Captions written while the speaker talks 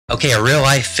Okay, a real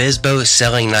life FSBO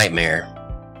selling nightmare.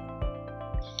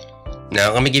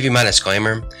 Now, let me give you my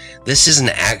disclaimer. This is an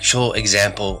actual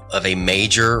example of a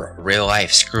major real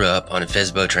life screw up on a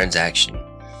FSBO transaction.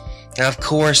 Now, of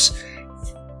course,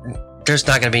 there's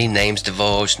not going to be names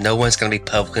divulged. No one's going to be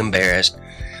publicly embarrassed.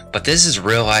 But this is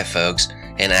real life, folks.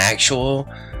 An actual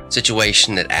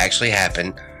situation that actually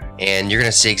happened. And you're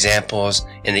going to see examples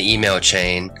in the email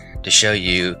chain to show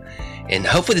you. And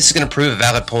hopefully this is going to prove a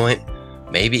valid point.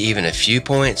 Maybe even a few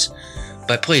points.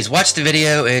 But please watch the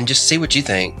video and just see what you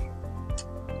think.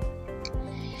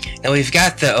 Now we've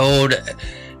got the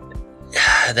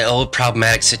old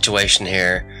problematic situation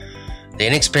here. The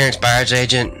inexperienced buyer's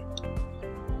agent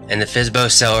and the FSBO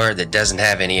seller that doesn't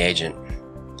have any agent.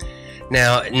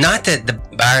 Now, not that the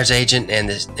buyer's agent and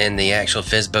the actual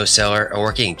FSBO seller are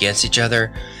working against each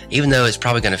other, even though it's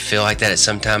probably going to feel like that at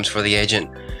sometimes for the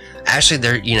agent. Actually,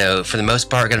 they're, for the most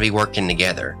part, going to be working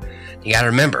together. You got to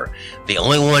remember, the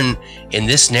only one in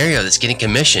this scenario that's getting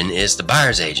commission is the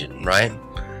buyer's agent, right?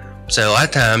 So a lot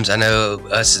of times, I know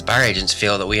us as buyer agents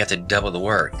feel that we have to double the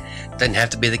work. Doesn't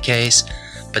have to be the case,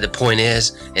 but the point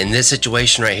is, in this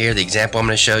situation right here, the example I'm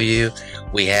going to show you,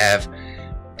 we have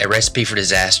a recipe for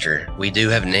disaster. We do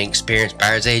have an inexperienced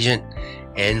buyer's agent,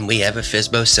 and we have a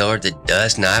FSBO seller that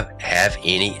does not have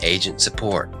any agent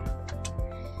support.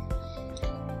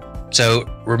 So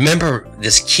remember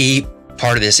this key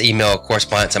part of this email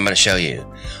correspondence I'm going to show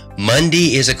you.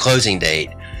 Monday is a closing date.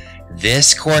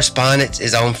 This correspondence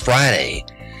is on Friday.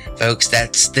 Folks,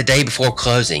 that's the day before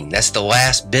closing. That's the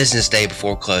last business day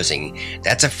before closing.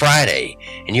 That's a Friday.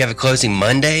 And you have a closing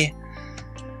Monday?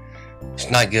 It's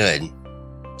not good.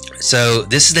 So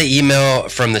this is the email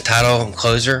from the title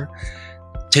closer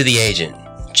to the agent.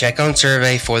 Check on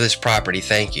survey for this property.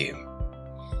 Thank you.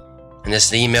 And this is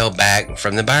the email back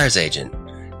from the buyer's agent.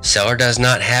 Seller does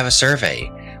not have a survey.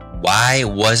 Why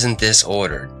wasn't this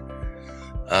ordered?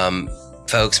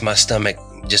 Folks, my stomach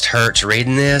just hurts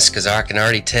reading this because I can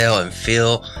already tell and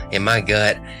feel in my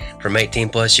gut from 18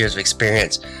 plus years of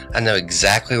experience. I know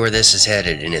exactly where this is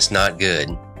headed, and it's not good.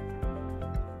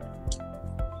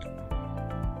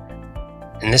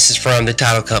 And this is from the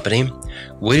title company.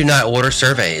 We do not order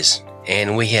surveys,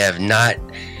 and we have not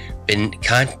been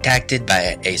contacted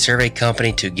by a survey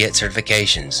company to get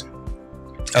certifications.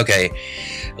 Okay,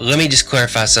 let me just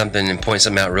clarify something and point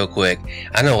something out real quick.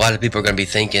 I know a lot of people are going to be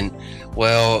thinking,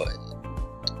 well,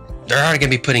 they're already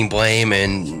going to be putting blame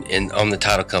on the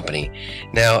title company.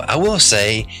 Now, I will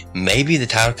say maybe the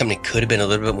title company could have been a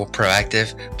little bit more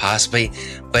proactive, possibly,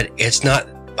 but it's not,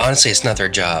 honestly, it's not their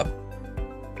job.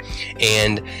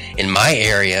 And in my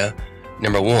area,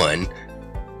 number one,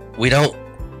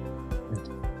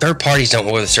 third parties don't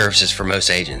order the services for most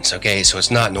agents, okay? So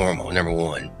it's not normal, number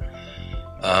one.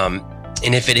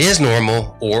 And if it is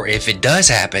normal, or if it does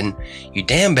happen, you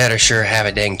damn better sure have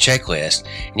a dang checklist,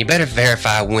 and you better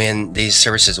verify when these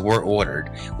services were ordered,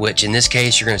 which in this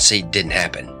case you're going to see didn't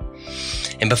happen.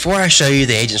 And before I show you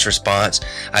the agent's response,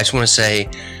 I just want to say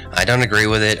I don't agree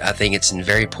with it. I think it's in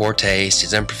very poor taste.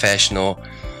 It's unprofessional.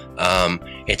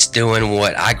 It's doing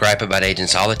what I gripe about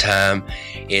agents all the time.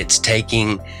 It's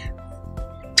taking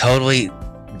totally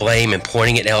blame and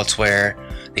pointing it elsewhere.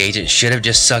 The agent should have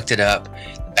just sucked it up.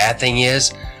 The bad thing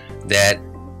is that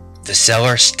the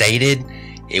seller stated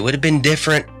it would have been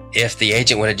different if the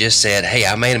agent would have just said, hey,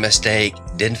 I made a mistake,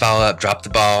 didn't follow up, dropped the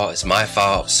ball, it's my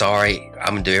fault, sorry,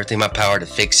 I'm going to do everything in my power to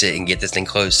fix it and get this thing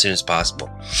closed as soon as possible.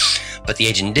 But the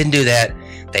agent didn't do that.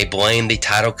 They blamed the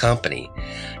title company.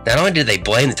 Not only did they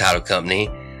blame the title company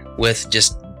with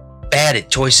just bad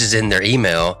choices in their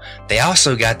email, they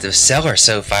also got the seller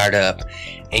so fired up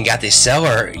and got the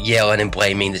seller yelling and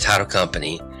blaming the title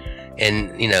company.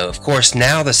 And, of course,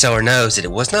 now the seller knows that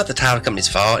it was not the title company's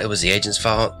fault, it was the agent's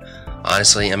fault.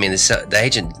 Honestly, I mean, the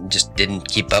agent just didn't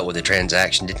keep up with the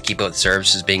transaction, didn't keep up with the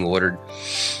services being ordered,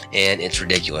 and it's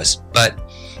ridiculous. But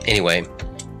anyway,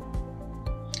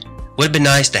 would have been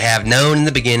nice to have known in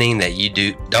the beginning that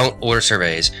you don't order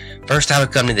surveys. First title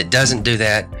company that doesn't do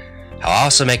that. I'll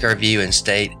also make a review and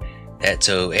state that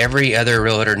so every other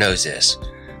realtor knows this.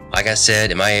 Like I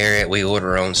said, in my area, we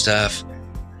order our own stuff.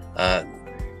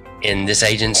 In this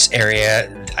agent's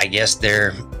area, I guess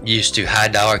they're used to high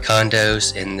dollar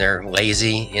condos and they're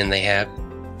lazy and they have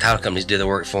title companies do the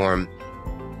work for them.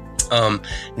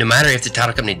 No matter if the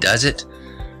title company does it,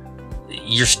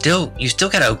 you still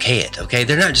gotta okay it, okay?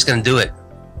 They're not just gonna do it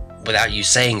without you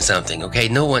saying something, okay?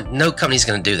 No company's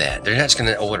gonna do that. They're not just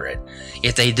gonna order it.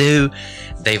 If they do,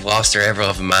 they've lost their ever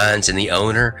loving minds, and the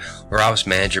owner or office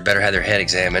manager better have their head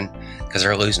examined because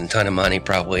they're losing a ton of money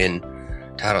probably in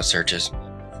title searches.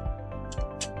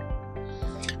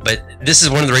 But this is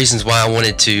one of the reasons why I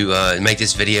wanted to make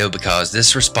this video, because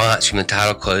this response from the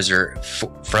title closer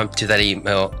to that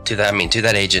email, to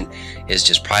that agent, is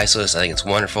just priceless. I think it's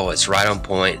wonderful. It's right on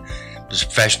point. It's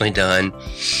professionally done.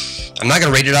 I'm not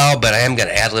going to read it all, but I am going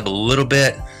to ad-lib a little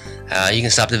bit. You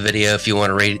can stop the video if you want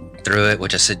to read through it,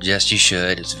 which I suggest you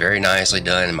should. It's very nicely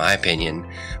done, in my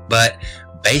opinion. But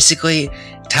basically,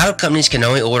 title companies can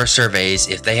only order surveys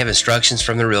if they have instructions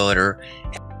from the realtor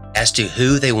as to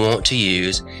who they want to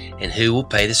use and who will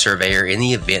pay the surveyor in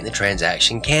the event the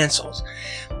transaction cancels.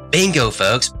 Bingo,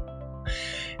 folks.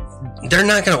 They're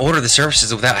not going to order the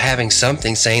services without having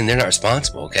something saying they're not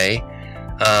responsible, okay?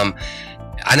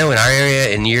 I know in our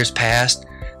area in years past,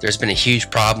 there's been a huge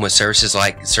problem with services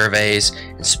like surveys,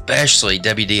 especially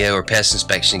WDO or pest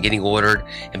inspection, getting ordered,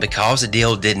 and because the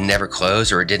deal didn't never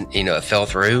close, or it didn't, it fell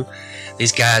through,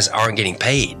 these guys aren't getting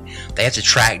paid. They have to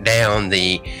track down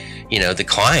the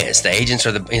clients, the agents,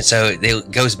 so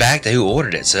it goes back to who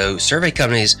ordered it. So survey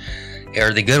companies,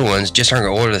 or the good ones, just aren't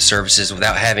going to order the services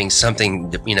without having something,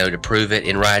 to prove it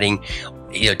in writing,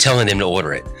 telling them to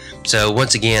order it. So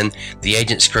once again, the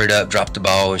agent screwed up, dropped the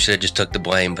ball, and should have just took the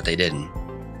blame, but they didn't.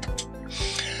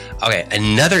 Okay,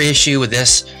 another issue with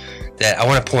this that I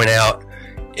want to point out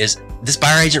is this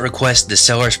buyer agent requests the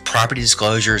seller's property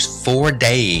disclosures 4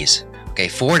 days,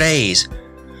 4 days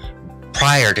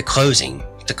prior to closing,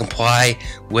 to comply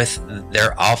with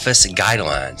their office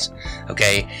guidelines.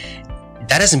 Okay,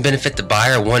 that doesn't benefit the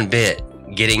buyer one bit,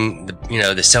 getting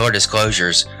the seller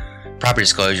disclosures, property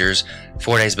disclosures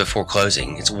 4 days before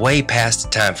closing. It's way past the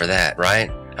time for that,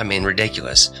 right? I mean,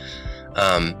 ridiculous.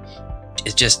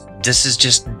 This is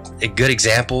just a good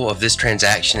example of this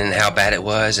transaction and how bad it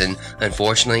was, and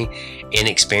unfortunately,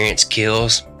 inexperience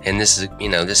kills, and this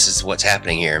is what's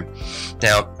happening here.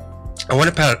 Now, I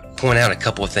want to point out a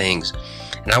couple of things,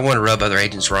 and I want to rub other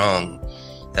agents wrong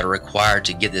that are required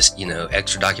to get this,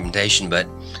 extra documentation. But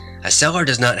a seller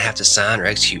does not have to sign or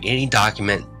execute any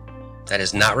document that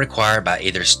is not required by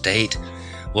either state,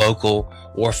 local,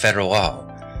 or federal law.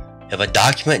 If a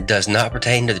document does not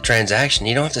pertain to the transaction,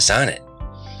 you don't have to sign it.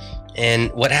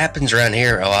 And what happens around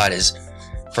here a lot is,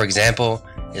 for example,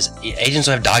 is agents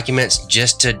will have documents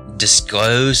just to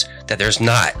disclose that there's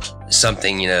not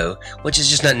something, which is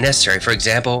just not necessary. For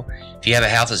example, if you have a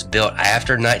house that's built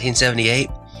after 1978,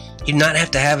 you do not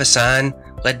have to have a signed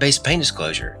lead-based paint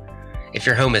disclosure. If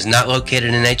your home is not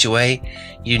located in an HOA,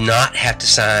 you do not have to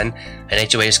sign an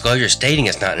HOA disclosure stating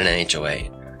it's not in an HOA.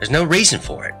 There's no reason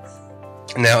for it.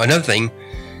 Now, another thing,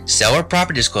 seller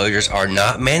property disclosures are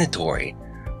not mandatory,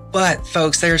 but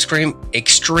folks, they're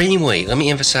extremely, let me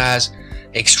emphasize,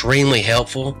 extremely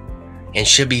helpful, and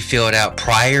should be filled out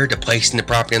prior to placing the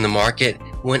property on the market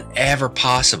whenever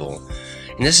possible.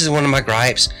 And this is one of my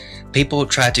gripes. People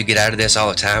try to get out of this all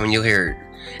the time, and you'll hear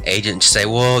agents say,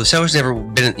 well, the seller's never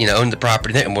been, owned the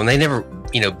property. Well, they never,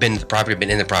 been to the property, been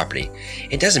in the property.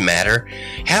 It doesn't matter.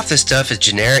 Half the stuff is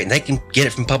generic, and they can get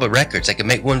it from public records. They can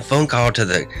make one phone call to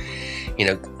the,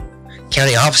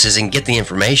 county offices and get the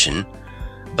information,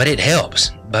 but it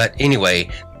helps. But anyway,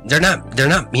 they're not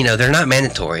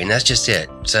mandatory, and that's just it.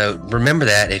 So remember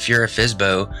that if you're a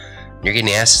FSBO, you're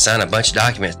getting asked to sign a bunch of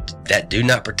documents that do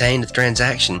not pertain to the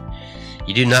transaction,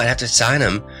 you do not have to sign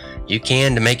them. You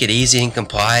can, to make it easy and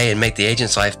comply and make the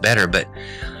agent's life better, but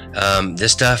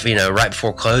this stuff, right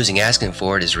before closing, asking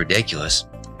for it is ridiculous.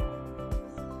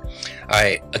 All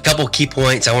right, a couple key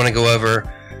points I want to go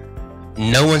over.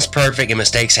 No one's perfect and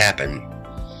mistakes happen.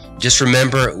 Just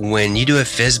remember, when you do a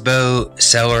FSBO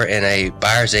seller and a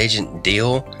buyer's agent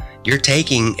deal, you're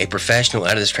taking a professional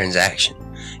out of this transaction.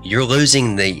 You're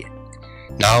losing the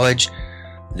knowledge,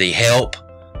 the help,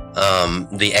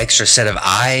 the extra set of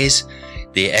eyes,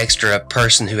 the extra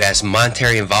person who has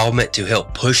monetary involvement to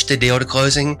help push the deal to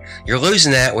closing. You're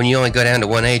losing that when you only go down to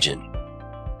one agent.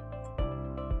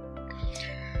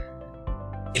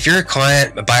 If you're a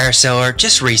client, a buyer, seller,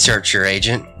 just research your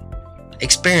agent.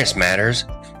 Experience matters.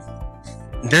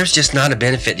 There's just not a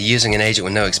benefit to using an agent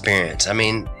with no experience. I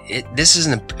mean, this is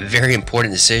a very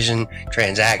important decision,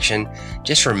 transaction.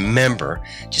 Just remember,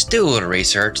 just do a little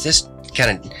research. This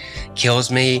kind of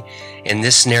kills me. And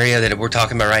this scenario that we're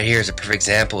talking about right here is a perfect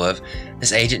example of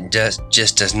this agent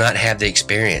just does not have the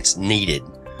experience needed.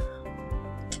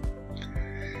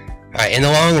 Alright, in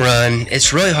the long run,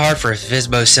 it's really hard for a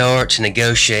FSBO seller to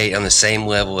negotiate on the same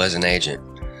level as an agent.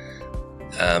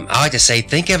 I like to say,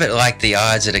 think of it like the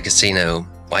odds at a casino,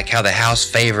 like how the house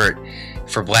favorite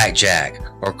for blackjack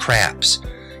or craps.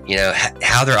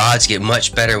 How their odds get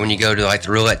much better when you go to like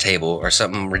the roulette table or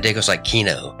something ridiculous like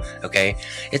Keno. Okay,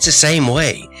 it's the same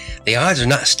way. The odds are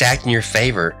not stacked in your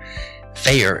favor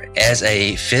as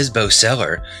a FSBO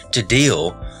seller to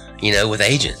deal you know, with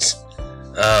agents.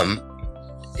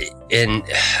 And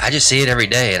I just see it every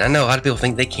day, and I know a lot of people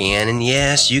think they can, and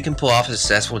yes, you can pull off a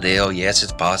successful deal. Yes,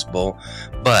 it's possible,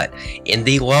 but in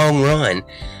the long run,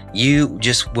 you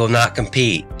just will not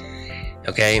compete.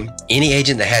 Okay, any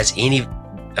agent that has any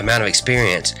amount of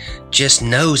experience just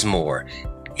knows more.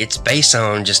 It's based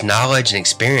on just knowledge and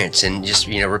experience, and just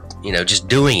just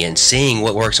doing it and seeing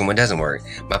what works and what doesn't work.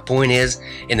 My point is,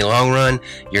 in the long run,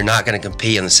 you're not going to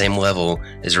compete on the same level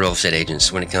as real estate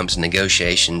agents when it comes to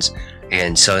negotiations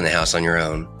and selling the house on your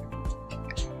own.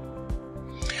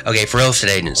 Okay, for real estate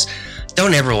agents,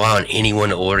 don't ever rely on anyone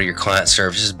to order your client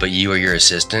services but you or your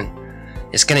assistant.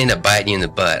 It's going to end up biting you in the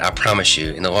butt. I promise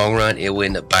you. In the long run, it will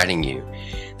end up biting you.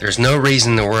 There's no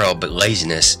reason in the world but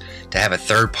laziness to have a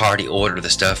third party order the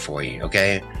stuff for you,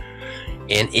 okay?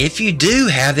 And if you do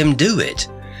have them do it,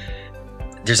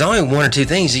 there's only one or two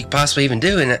things you could possibly even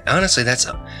do, and honestly, that's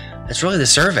really the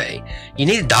survey. You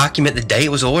need to document the date it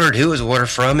was ordered, who it was ordered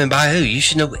from, and by who. You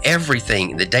should know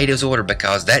everything, the date it was ordered,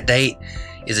 because that date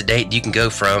is a date you can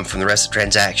go from the rest of the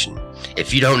transaction.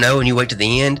 If you don't know and you wait to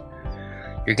the end,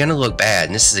 you're going to look bad,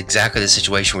 and this is exactly the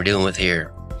situation we're dealing with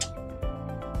here.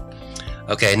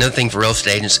 Okay, another thing for real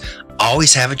estate agents,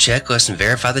 always have a checklist and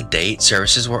verify the date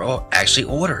services were actually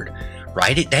ordered.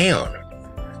 Write it down.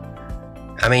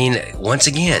 I mean, once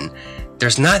again,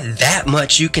 there's not that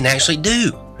much you can actually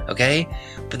do, okay?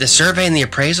 But the survey and the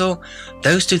appraisal,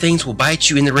 those two things will bite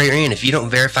you in the rear end if you don't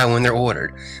verify when they're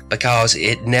ordered, because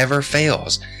it never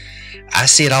fails. I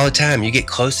see it all the time. You get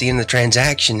close to the end of the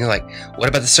transaction, you're like, what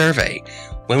about the survey?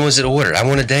 When was it ordered? I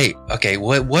want a date. Okay,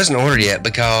 well, it wasn't ordered yet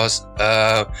because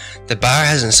the buyer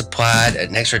hasn't supplied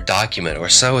an extra document or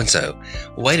so-and-so.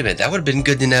 Wait a minute, that would have been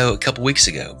good to know a couple weeks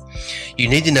ago. You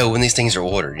need to know when these things are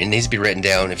ordered. It needs to be written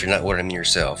down if you're not ordering them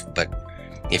yourself. But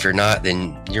if you're not,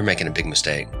 then you're making a big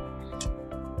mistake.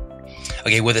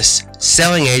 Okay, with a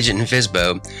selling agent in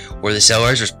FSBO, where the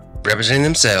sellers are representing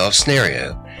themselves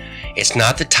scenario, it's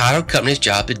not the title company's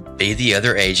job to be the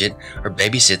other agent or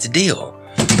babysit the deal.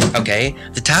 Okay,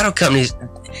 the title companies,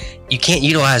 you can't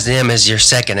utilize them as your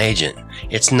second agent.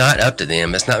 It's not up to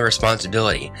them. It's not their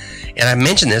responsibility. And I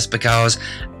mention this because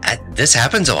this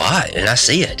happens a lot, and I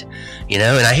see it, and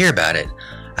I hear about it.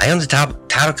 I owned the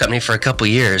title company for a couple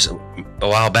years, a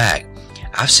while back.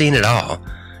 I've seen it all,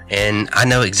 and I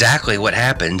know exactly what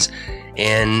happens,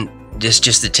 and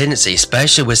just the tendency,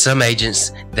 especially with some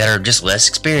agents that are just less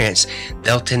experienced,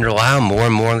 they'll tend to rely more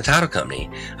and more on the title company.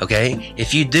 Okay,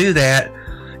 if you do that,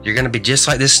 you're going to be just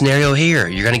like this scenario here.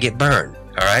 You're going to get burned.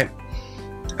 All right,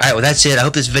 well, that's it. I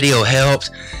hope this video helped.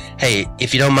 Hey,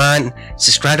 if you don't mind,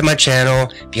 subscribe to my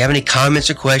channel. If you have any comments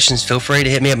or questions, feel free to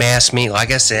hit me up and ask me. Like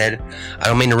I said, I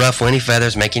don't mean to ruffle any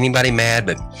feathers, make anybody mad,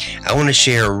 but I want to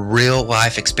share a real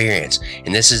life experience,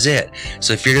 and this is it.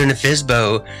 So if you're doing a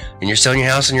FSBO and you're selling your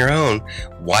house on your own,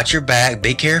 watch your back,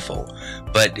 be careful.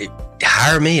 But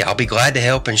hire me. I'll be glad to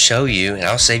help and show you, and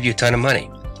I'll save you a ton of money.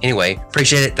 Anyway,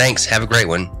 appreciate it. Thanks. Have a great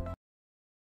one.